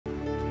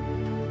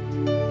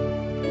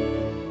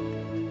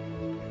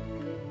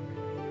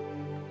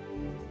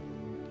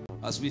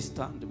As we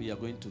stand, we are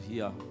going to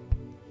hear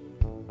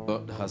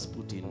God has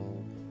put in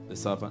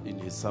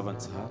his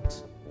servant's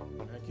heart.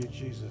 Thank you,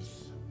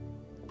 Jesus.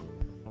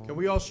 Can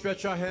we all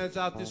stretch our hands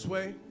out this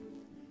way?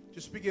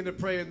 Just begin to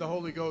pray in the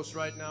Holy Ghost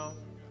right now.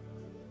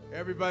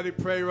 Everybody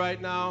pray right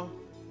now.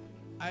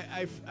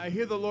 I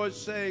hear the Lord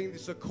saying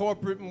it's a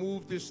corporate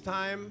move this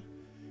time.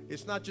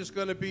 It's not just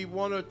going to be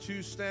one or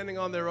two standing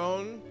on their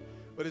own,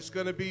 but it's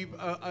going to be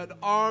an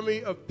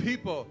army of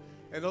people.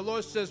 And the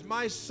Lord says,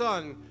 my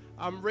son,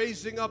 I'm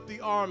raising up the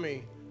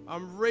army.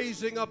 I'm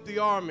raising up the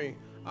army.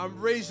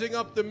 I'm raising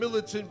up the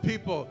militant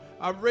people.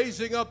 I'm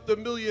raising up the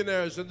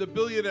millionaires and the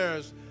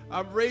billionaires.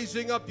 I'm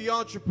raising up the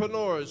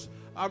entrepreneurs.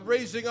 I'm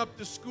raising up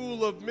the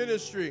school of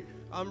ministry.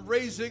 I'm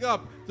raising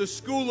up the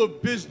school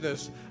of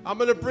business. I'm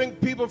going to bring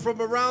people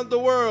from around the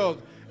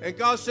world. And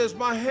God says,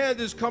 my hand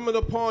is coming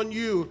upon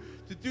you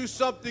to do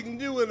something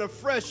new and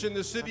afresh in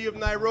the city of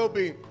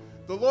Nairobi.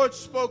 The Lord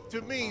spoke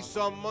to me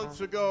some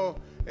months ago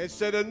and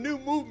said, a new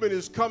movement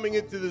is coming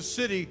into the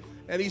city.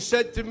 And he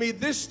said to me,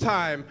 this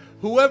time,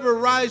 whoever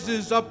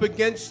rises up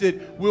against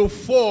it will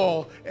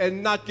fall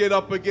and not get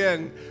up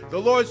again. The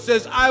Lord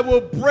says, I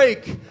will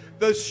break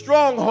the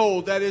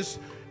stronghold that is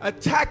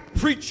attacked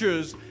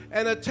preachers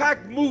and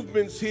attack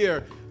movements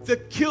here to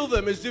kill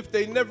them as if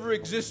they never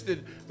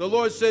existed. The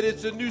Lord said,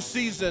 it's a new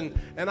season,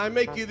 and I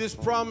make you this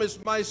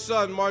promise, my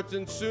son,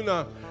 Martin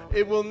Suna,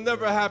 it will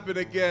never happen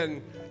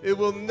again. It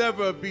will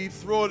never be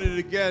thwarted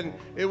again.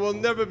 It will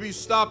never be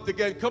stopped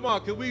again. Come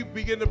on, can we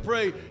begin to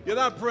pray? You're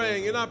not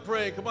praying. You're not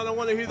praying. Come on, I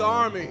want to hear the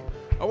army.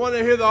 I want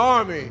to hear the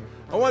army.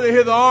 I want to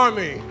hear the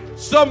army.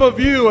 Some of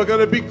you are going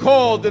to be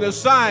called and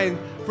assigned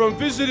from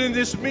visiting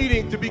this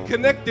meeting to be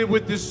connected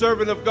with this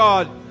servant of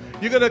God.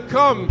 You're going to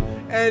come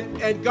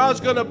and God's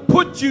going to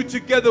put you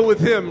together with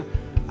him.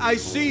 I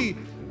see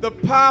the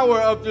power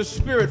of the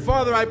Spirit.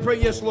 Father, I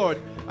pray, yes,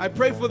 Lord. I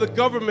pray for the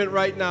government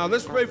right now.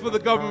 Let's pray for the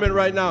government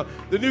right now.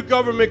 The new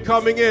government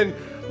coming in.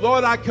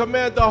 Lord, I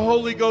command the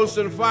Holy Ghost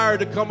and fire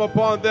to come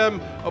upon them,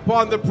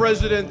 upon the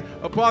president,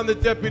 upon the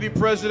deputy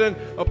president,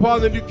 upon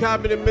the new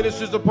cabinet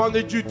ministers, upon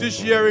the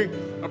judiciary,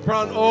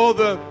 upon all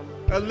the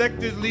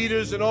elected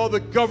leaders and all the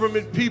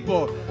government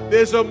people.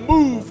 There's a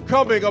move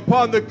coming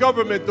upon the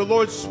government. The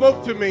Lord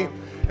spoke to me,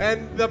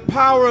 and the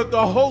power of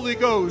the Holy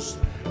Ghost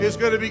is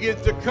going to begin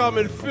to come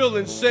and fill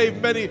and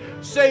save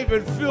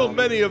and fill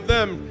many of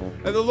them.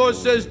 And the Lord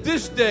says,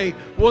 this day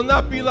will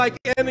not be like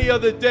any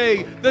other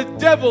day. The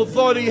devil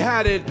thought he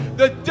had it.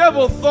 The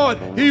devil thought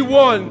he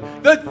won.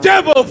 The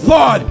devil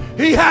thought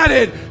he had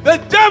it. The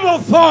devil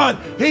thought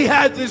he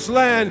had this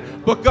land.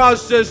 But God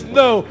says,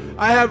 no,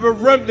 I have a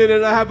remnant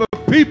and I have a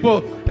people.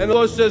 And the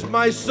Lord says,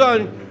 my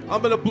son,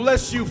 I'm going to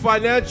bless you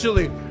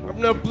financially.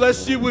 I'm going to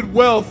bless you with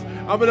wealth.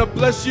 I'm going to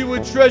bless you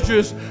with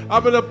treasures.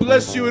 I'm going to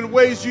bless you in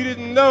ways you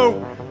didn't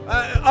know.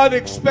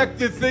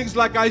 Unexpected things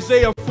like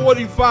Isaiah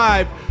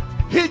 45.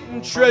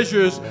 Hidden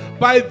treasures.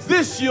 By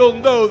this you'll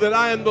know that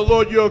I am the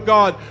Lord your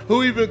God,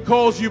 who even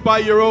calls you by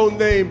your own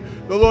name.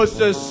 The Lord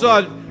says,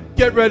 son,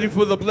 get ready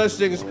for the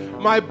blessings.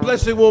 My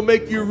blessing will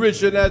make you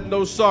rich and add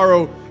no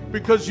sorrow,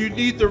 because you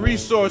need the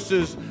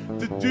resources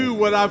to do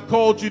what I've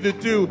called you to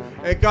do.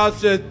 And God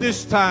said,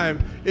 this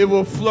time it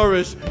will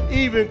flourish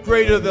even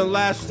greater than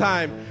last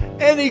time.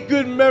 Any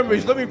good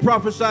memories, let me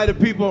prophesy to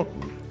people,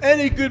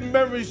 any good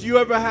memories you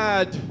ever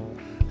had,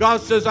 God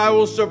says, I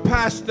will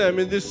surpass them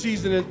in this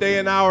season and day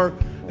and hour.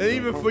 And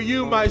even for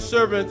you, my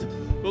servant,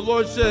 the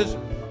Lord says,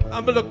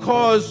 I'm going to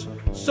cause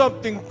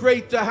something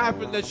great to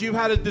happen that you've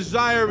had a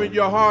desire in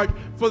your heart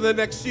for the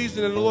next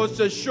season. And the Lord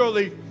says,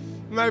 surely,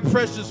 my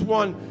precious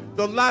one,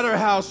 the latter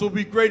house will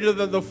be greater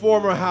than the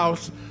former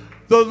house.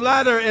 The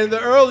latter and the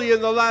early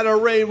and the latter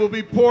rain will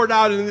be poured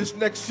out in this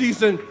next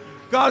season.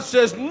 God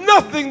says,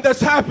 nothing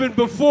that's happened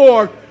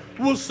before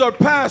will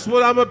surpass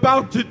what I'm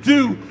about to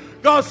do.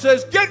 God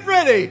says, get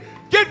ready.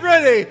 Get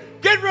ready,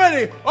 get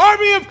ready.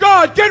 Army of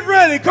God, get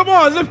ready. Come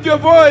on, lift your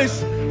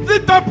voice.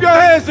 Lift up your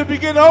hands and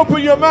begin to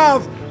open your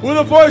mouth with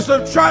a voice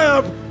of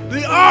triumph.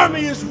 The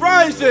army is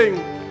rising.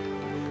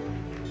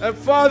 And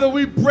Father,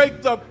 we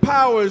break the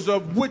powers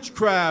of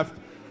witchcraft,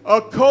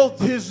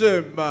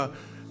 occultism,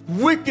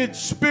 wicked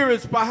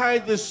spirits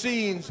behind the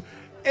scenes,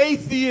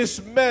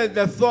 atheist men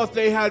that thought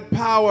they had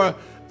power,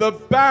 the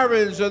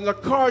barons and the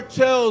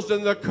cartels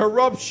and the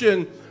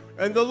corruption.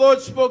 And the Lord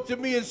spoke to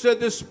me and said,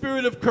 the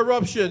spirit of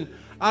corruption,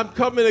 I'm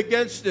coming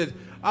against it.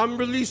 I'm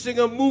releasing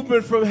a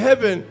movement from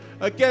heaven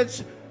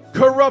against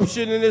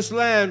corruption in this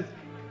land.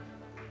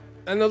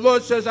 And the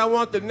Lord says, I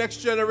want the next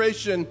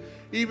generation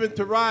even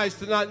to rise,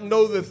 to not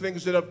know the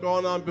things that have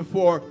gone on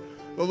before.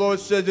 The Lord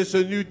says it's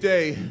a new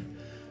day.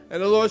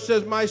 And the Lord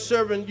says, my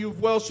servant,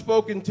 you've well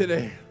spoken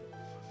today.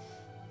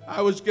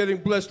 I was getting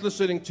blessed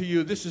listening to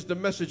you. This is the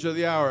message of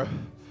the hour.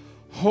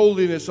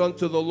 Holiness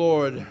unto the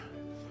Lord.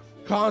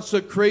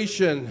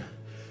 Consecration,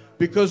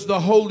 because the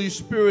Holy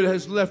Spirit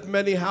has left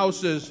many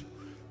houses.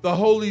 The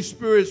Holy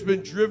Spirit's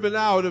been driven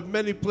out of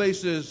many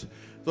places.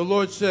 The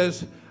Lord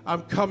says,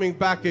 I'm coming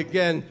back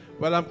again,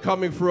 but I'm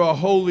coming for a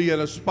holy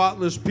and a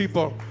spotless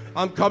people.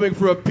 I'm coming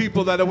for a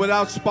people that are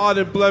without spot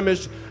and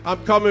blemish.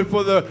 I'm coming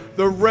for the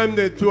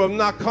remnant who have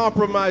not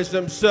compromised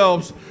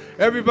themselves.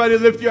 Everybody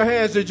lift your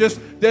hands and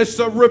there's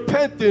some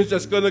repentance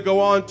that's going to go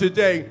on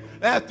today.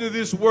 After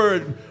this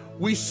word,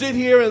 we sit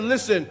here and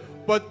listen,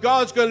 but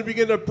God's going to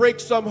begin to break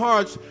some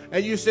hearts.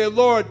 And you say,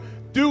 Lord,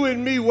 do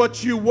in me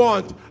what you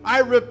want. I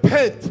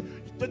repent.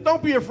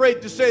 Don't be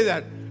afraid to say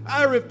that.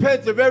 I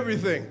repent of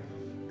everything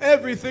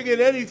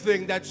and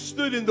anything that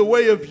stood in the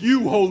way of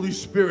you, Holy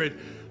Spirit,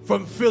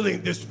 from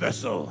filling this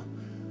vessel.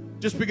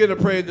 Just begin to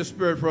pray in the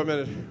Spirit for a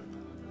minute.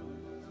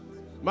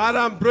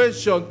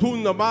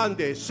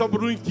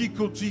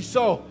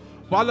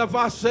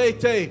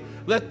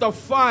 Let the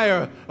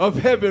fire of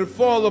heaven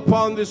fall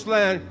upon this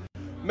land.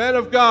 Man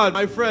of God,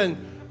 my friend.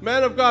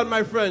 Man of God,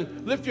 my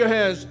friend. Lift your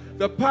hands.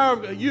 The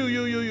power of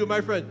you, my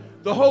friend.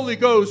 The Holy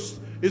Ghost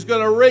is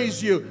going to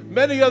raise you.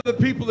 Many other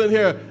people in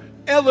here.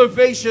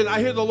 Elevation. I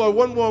hear the Lord.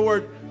 One more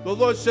word. The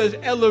Lord says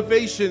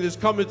elevation is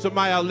coming to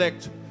my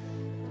elect.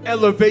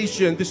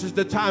 Elevation. This is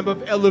the time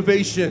of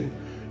elevation.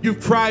 You've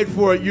cried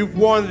for it. You've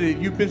wanted it.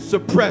 You've been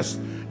suppressed.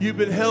 You've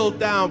been held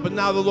down. But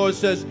now the Lord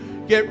says,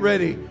 get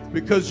ready,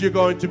 because you're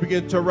going to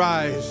begin to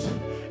rise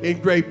in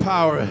great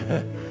power.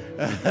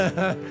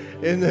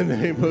 In the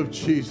name of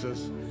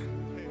Jesus.